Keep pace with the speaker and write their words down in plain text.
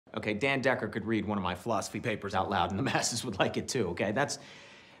Okay, Dan Decker could read one of my philosophy papers out loud, and the masses would like it too, okay? That's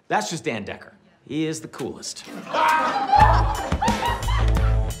just Dan Decker. He is the coolest.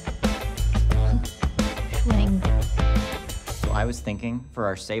 Swing. So I was thinking, for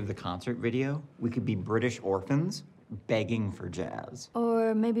our Save the Concert video, we could be British orphans begging for jazz.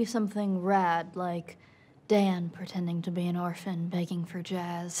 Or maybe something rad, like Dan pretending to be an orphan begging for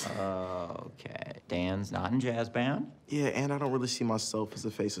jazz. Okay. Dan's not in jazz band. Yeah, and I don't really see myself as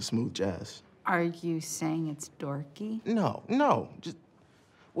the face of smooth jazz. Are you saying it's dorky? No, just...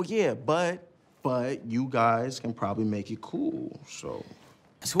 Well, yeah, but you guys can probably make it cool, so...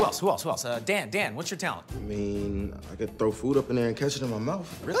 Who else? Dan, what's your talent? I mean, I could throw food up in there and catch it in my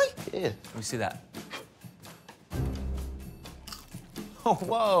mouth. Really? Yeah. Let me see that. Oh,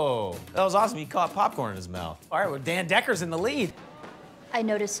 whoa. That was awesome. He caught popcorn in his mouth. All right, well, Dan Decker's in the lead. I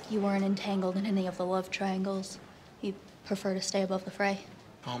noticed you weren't entangled in any of the love triangles. You prefer to stay above the fray.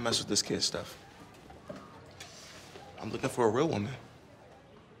 I don't mess with this kid stuff. I'm looking for a real woman.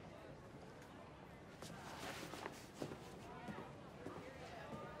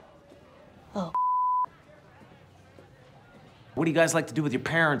 Oh. What do you guys like to do with your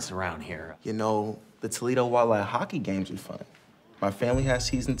parents around here? You know, the Toledo Whitlock hockey games are fun. My family has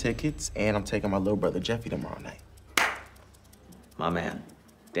season tickets, and I'm taking my little brother Jeffy tomorrow night. My man.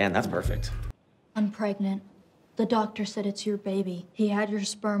 Dan, that's perfect. I'm pregnant. The doctor said it's your baby. He had your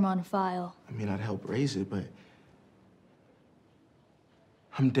sperm on file. I mean, I'd help raise it, but...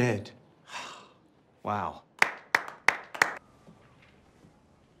 I'm dead. Wow.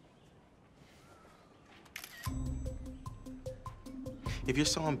 If you're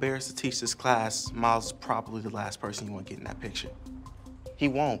so embarrassed to teach this class, Miles is probably the last person you want to get in that picture. He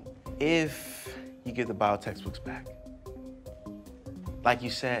won't, if you give the bio textbooks back. Like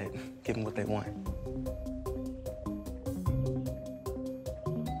you said, give them what they want.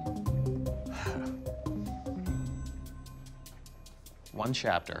 One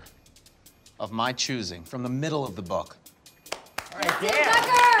chapter of my choosing from the middle of the book. All right, Dan.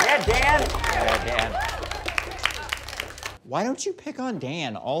 Yeah, Dan. Yeah, Dan. Why don't you pick on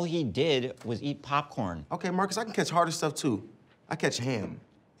Dan? All he did was eat popcorn. Okay, Marcus, I can catch harder stuff too. I catch ham.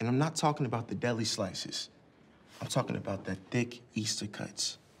 And I'm not talking about the deli slices. I'm talking about that thick Easter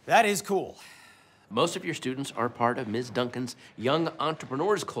cuts. That is cool. Most of your students are part of Ms. Duncan's Young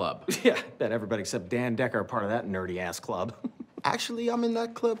Entrepreneurs Club. Yeah, I bet everybody except Dan Decker are part of that nerdy-ass club. Actually, I'm in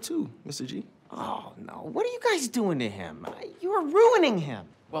that club too, Mr. G. Oh, no. What are you guys doing to him? You are ruining him.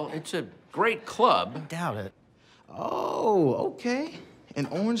 Well, it's a great club. Doubt it. Oh, okay. An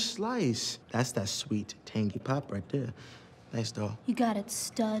orange slice. That's that sweet, tangy pop right there. Nice, doll. You got it,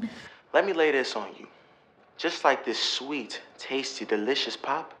 stud. Let me lay this on you. Just like this sweet, tasty, delicious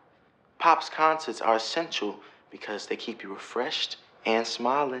pop, Pop's concerts are essential because they keep you refreshed and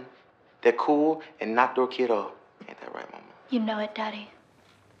smiling. They're cool and not dorky at all. Ain't that right, Mama? You know it, Daddy.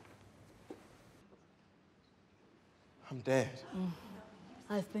 I'm dead.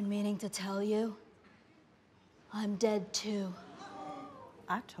 I've been meaning to tell you. I'm dead too.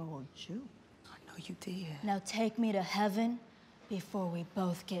 I told you. I know you did. Now take me to heaven before we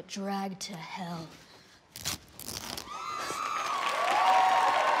both get dragged to hell.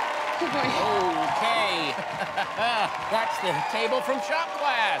 Okay. That's the table from shop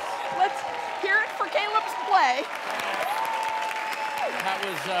class. Let's hear it for Caleb's play. That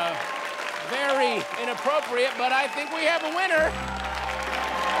was very inappropriate, but I think we have a winner.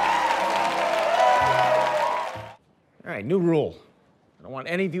 All right, new rule. I don't want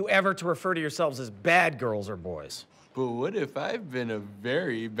any of you ever to refer to yourselves as bad girls or boys. But what if I've been a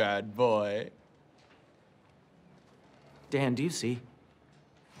very bad boy? Dan, do you see?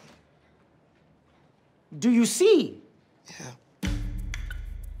 Do you see? Yeah.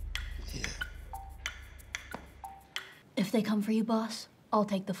 Yeah. If they come for you, boss, I'll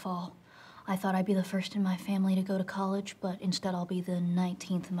take the fall. I thought I'd be the first in my family to go to college, but instead I'll be the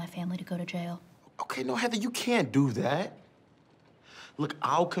 19th in my family to go to jail. Okay, no, Heather, you can't do that. Look,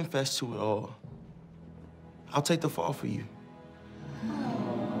 I'll confess to it all. I'll take the fall for you.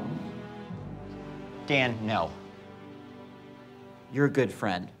 Dan, no. You're a good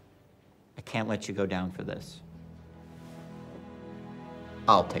friend. I can't let you go down for this.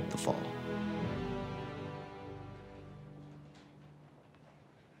 I'll take the fall.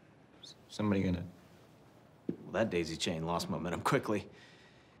 Somebody gonna... Well, that daisy chain lost momentum quickly.